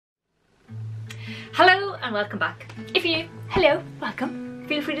and welcome back. If you're new, hello, welcome.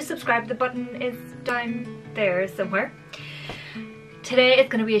 Feel free to subscribe, the button is down there somewhere. Today it's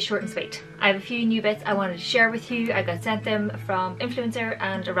going to be a short and sweet. I have a few new bits I wanted to share with you. I got sent them from influencer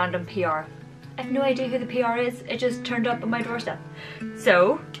and a random PR. I have no idea who the PR is, it just turned up on my doorstep.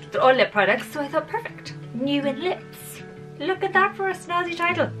 So, they're all lip products, so I thought perfect. New in lips. Look at that for a snazzy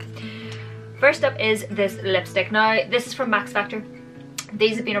title. First up is this lipstick. Now, this is from Max Factor.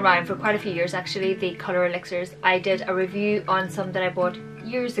 These have been around for quite a few years actually, the colour elixirs. I did a review on some that I bought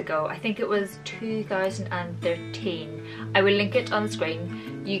years ago. I think it was 2013. I will link it on the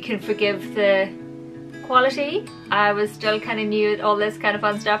screen. You can forgive the quality. I was still kind of new at all this kind of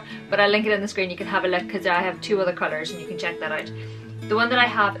fun stuff, but I'll link it on the screen. You can have a look because I have two other colours and you can check that out. The one that I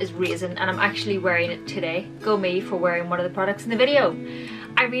have is Raisin and I'm actually wearing it today. Go me for wearing one of the products in the video.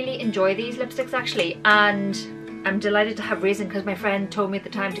 I really enjoy these lipsticks actually, and I'm delighted to have Raisin because my friend told me at the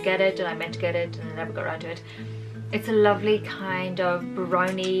time to get it and I meant to get it and I never got around to it. It's a lovely kind of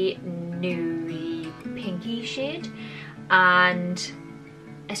browny, nude, pinky shade and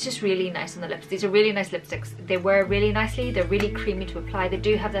it's just really nice on the lips. These are really nice lipsticks. They wear really nicely, they're really creamy to apply. They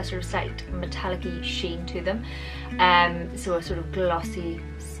do have that sort of slight metallic-y sheen to them. So a sort of glossy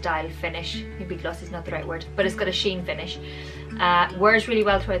style finish. Maybe glossy is not the right word, but it's got a sheen finish. Wears really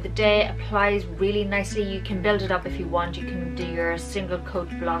well throughout the day, applies really nicely. You can build it up if you want. You can do your single coat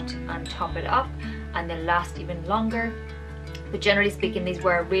blot and top it up and then last even longer. But generally speaking, these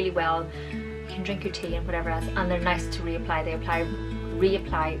wear really well. You can drink your tea and whatever else, and they're nice to reapply. They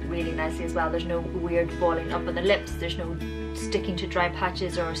reapply really nicely as well. There's no weird balling up on the lips. There's no sticking to dry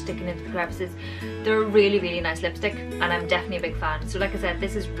patches or sticking into the crevices. They're a really, really nice lipstick and I'm definitely a big fan. So like I said,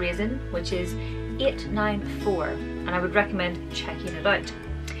 this is Raisin, which is 894, and I would recommend checking it out.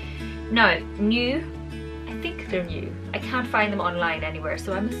 Now, new, I think they're new. I can't find them online anywhere,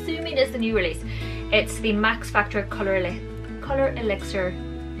 so I'm assuming it's the new release. It's the Max Factor Colour Elixir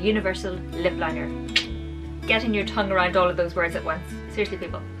Universal Lip Liner. Getting your tongue around all of those words at once. Seriously,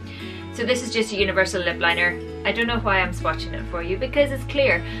 people. So this is just a universal lip liner. I don't know why I'm swatching it for you because it's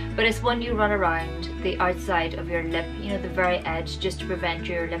clear, but it's one you run around the outside of your lip, you know, the very edge, just to prevent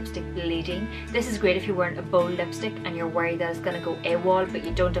your lipstick bleeding. This is great if you're wearing a bold lipstick and you're worried that it's going to go AWOL, but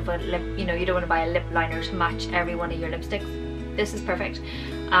you don't have a lip, you know, you don't want to buy a lip liner to match every one of your lipsticks. This is perfect.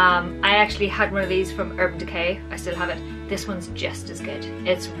 I actually had one of these from Urban Decay. I still have it. This one's just as good.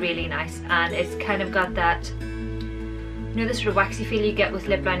 It's really nice and it's kind of got that, you know, the sort of waxy feel you get with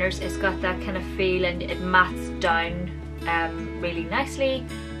lip liners. It's got that kind of feel and it mattes down really nicely,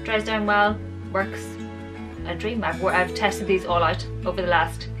 dries down well, works a dream. I've tested these all out over the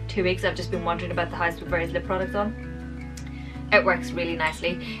last 2 weeks. I've just been wandering about the house with various lip products on. It works really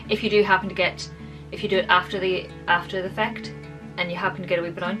nicely. If you do happen to get, if you do it after the effect and you happen to get a wee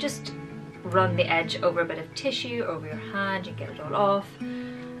bit on, just run the edge over a bit of tissue over your hand, you get it all off.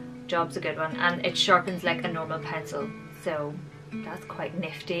 Job's a good one, and it sharpens like a normal pencil, so that's quite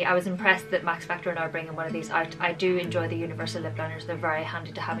nifty. I was impressed that Max Factor are now bringing one of these out. I do enjoy the universal lip liners, they're very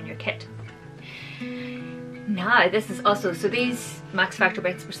handy to have in your kit. Now this is also, so these Max Factor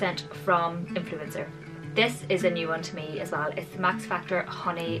bits were sent from influencer. This is a new one to me as well. It's the Max Factor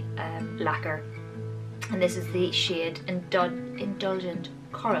Honey Lacquer, and this is the shade Indulgent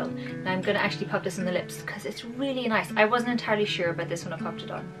Coral. Now I'm going to actually pop this on the lips because it's really nice. I wasn't entirely sure about this when I popped it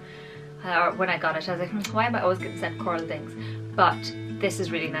on. Or when I got it, I was like, why am I always getting sent coral things? But this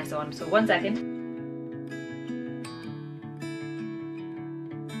is really nice on. So 1 second.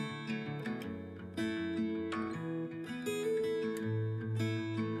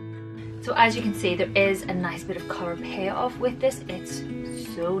 So as you can see, there is a nice bit of colour payoff with this. It's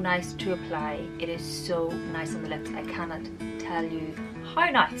so nice to apply. It is so nice on the lips. I cannot tell you how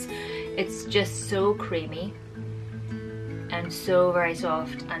nice. It's just so creamy and so very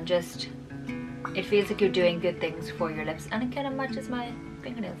soft, and just, it feels like you're doing good things for your lips, and it kind of matches my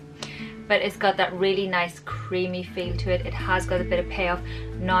fingernails. But it's got that really nice creamy feel to it. It has got a bit of payoff.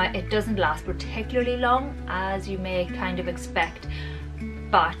 Now it doesn't last particularly long, as you may kind of expect,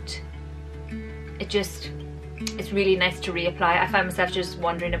 but it just, it's really nice to reapply. I find myself just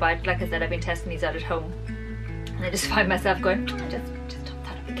wandering about, like I said, I've been testing these out at home, and I just find myself going, oh, just top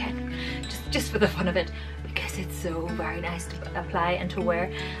that up again, just for the fun of it, because it's so very nice to apply and to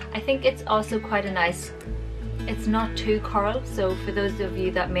wear. I think it's also quite a nice, it's not too coral, so for those of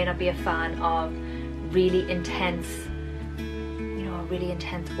you that may not be a fan of really intense, you know, a really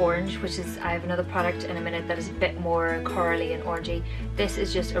intense orange, which is, I have another product in a minute that is a bit more corally and orangey. This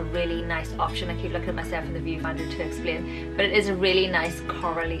is just a really nice option. I keep looking at myself in the viewfinder to explain, but it is a really nice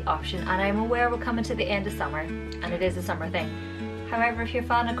corally option, and I'm aware we're coming to the end of summer and it is a summer thing. However, if you're a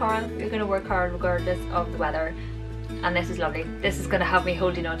fan of coral, you're going to wear coral regardless of the weather. And this is lovely. This is going to have me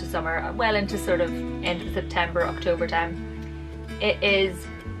holding on to summer well into sort of end of September, October time. It is,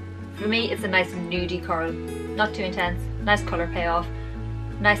 for me, it's a nice nudie coral, not too intense, nice colour payoff,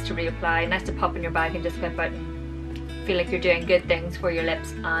 nice to reapply, nice to pop in your bag and just whip out and feel like you're doing good things for your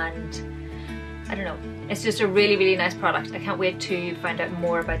lips. And I don't know, it's just a really, really nice product. I can't wait to find out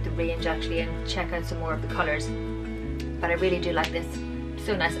more about the range actually and check out some more of the colours. But I really do like this.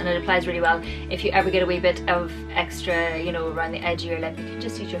 So nice, and it applies really well. If you ever get a wee bit of extra, you know, around the edge of your lip, you can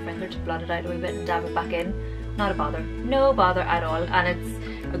just use your finger to blot it out a wee bit and dab it back in. Not a bother, no bother at all. And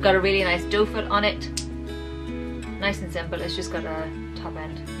it's got a really nice doe foot on it. Nice and simple. It's just got a top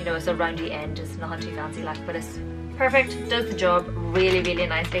end, you know, it's a roundy end. It's not too fancy like, but it's perfect. Does the job really, really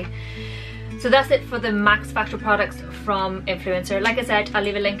nicely. So that's it for the Max Factor products from Influencer. Like I said, I'll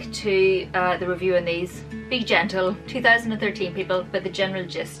leave a link to the review on these. Be gentle, 2013 people, but the general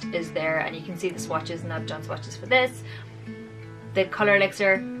gist is there, and you can see the swatches, and I've done swatches for this. The Colour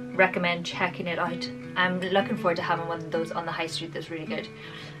Elixir, recommend checking it out. I'm looking forward to having one of those on the high street that's really good.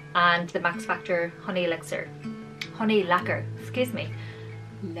 And the Max Factor Honey Elixir, Honey Lacquer, excuse me.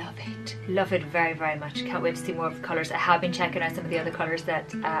 Love it very, very much. Can't wait to see more of the colours. I have been checking out some of the other colours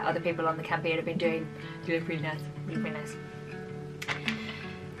that other people on the campaign have been doing. They look really nice, really, really nice.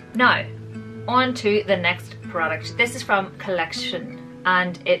 Now, on to the next product. This is from Collection,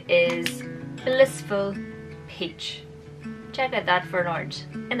 and it is Blissful Peach. Check out that for an orange.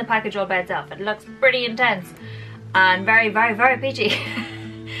 In the package all by itself. It looks pretty intense and very, very, very peachy.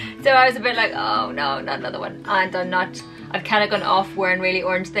 So I was a bit like, oh no, not another one. And I've kind of gone off wearing really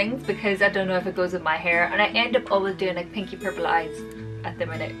orange things because I don't know if it goes with my hair, and I end up always doing like pinky purple eyes at the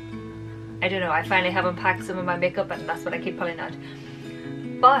minute. I don't know, I finally have unpacked some of my makeup and that's what I keep pulling out.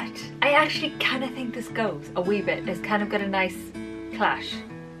 But I actually kind of think this goes a wee bit. It's kind of got a nice clash.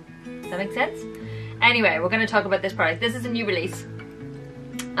 Does that make sense? Anyway, we're going to talk about this product. This is a new release.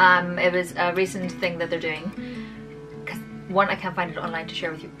 It was a recent thing that they're doing. Because one, I can't find it online to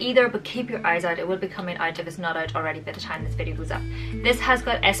share with you either, but keep your eyes out. It will be coming out if it's not out already by the time this video goes up. This has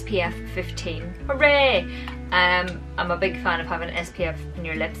got SPF 15. Hooray! I'm a big fan of having SPF in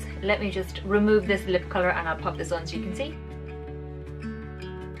your lips. Let me just remove this lip colour and I'll pop this on so you can see.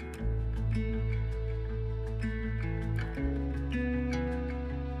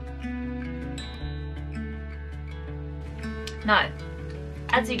 Now,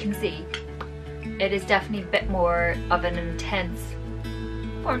 as you can see, it is definitely a bit more of an intense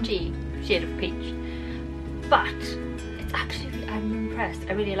orangey shade of peach, but it's actually, I'm impressed.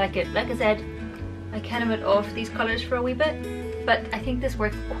 I really like it. Like I said, I kind of went off these colours for a wee bit, but I think this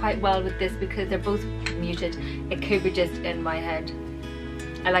works quite well with this because they're both muted. It could be just in my head.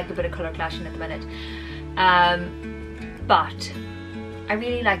 I like a bit of colour clashing at the minute, but I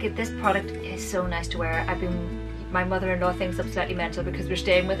really like it. This product is so nice to wear. My mother-in-law thinks I'm slightly mental because we're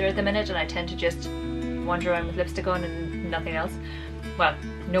staying with her at the minute and I tend to just wander around with lipstick on and nothing else. Well,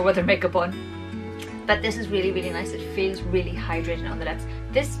 no other makeup on. But this is really, really nice. It feels really hydrating on the lips.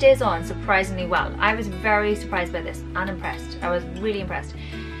 This stays on surprisingly well. I was very surprised by this and impressed. I was really impressed.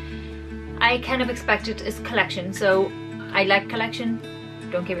 I kind of expected this Collection, so I like Collection,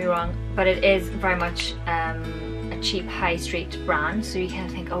 don't get me wrong, but it is very much a cheap high street brand, so you kind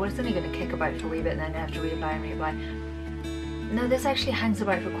of think, oh, well, it's only going to kick about for a wee bit and then I have to reapply and reapply. No, this actually hangs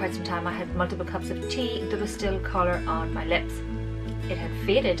about for quite some time. I had multiple cups of tea. There was still colour on my lips. It had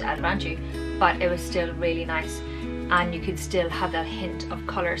faded, I'll grant you, but it was still really nice, and you could still have that hint of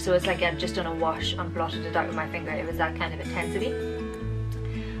colour. So it's like I'd just done a wash and blotted it out with my finger. It was that kind of intensity.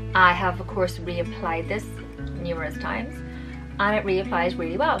 I have of course reapplied this numerous times and it reapplies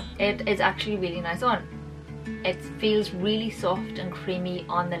really well. It is actually really nice on. It feels really soft and creamy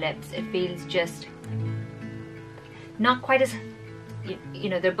on the lips. It feels just not quite as, you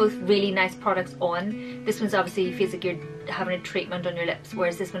know, they're both really nice products on. This one's obviously feels like you're having a treatment on your lips,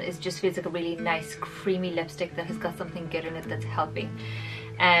 whereas this one just feels like a really nice creamy lipstick that has got something good in it that's helping.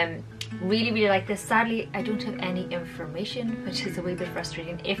 Really, really like this. Sadly, I don't have any information, which is a wee bit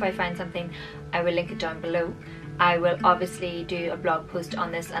frustrating. If I find something, I will link it down below. I will obviously do a blog post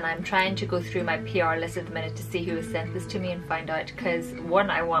on this, and I'm trying to go through my PR list at the minute to see who has sent this to me and find out, because one,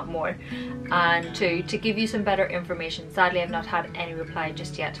 I want more, and two, to give you some better information. Sadly, I've not had any reply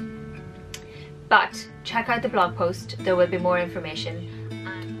just yet. But check out the blog post, there will be more information,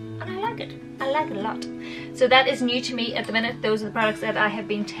 and I like it. I like it a lot. So that is new to me at the minute. Those are the products that I have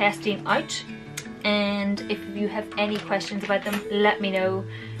been testing out, and if you have any questions about them, let me know.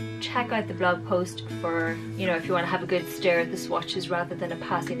 Check out the blog post for, you know, if you want to have a good stare at the swatches rather than a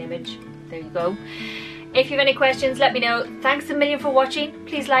passing image. There you go. If you have any questions, let me know. Thanks a million for watching.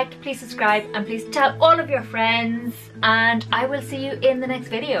 Please like, please subscribe, and please tell all of your friends. And I will see you in the next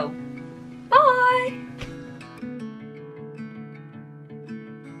video. Bye!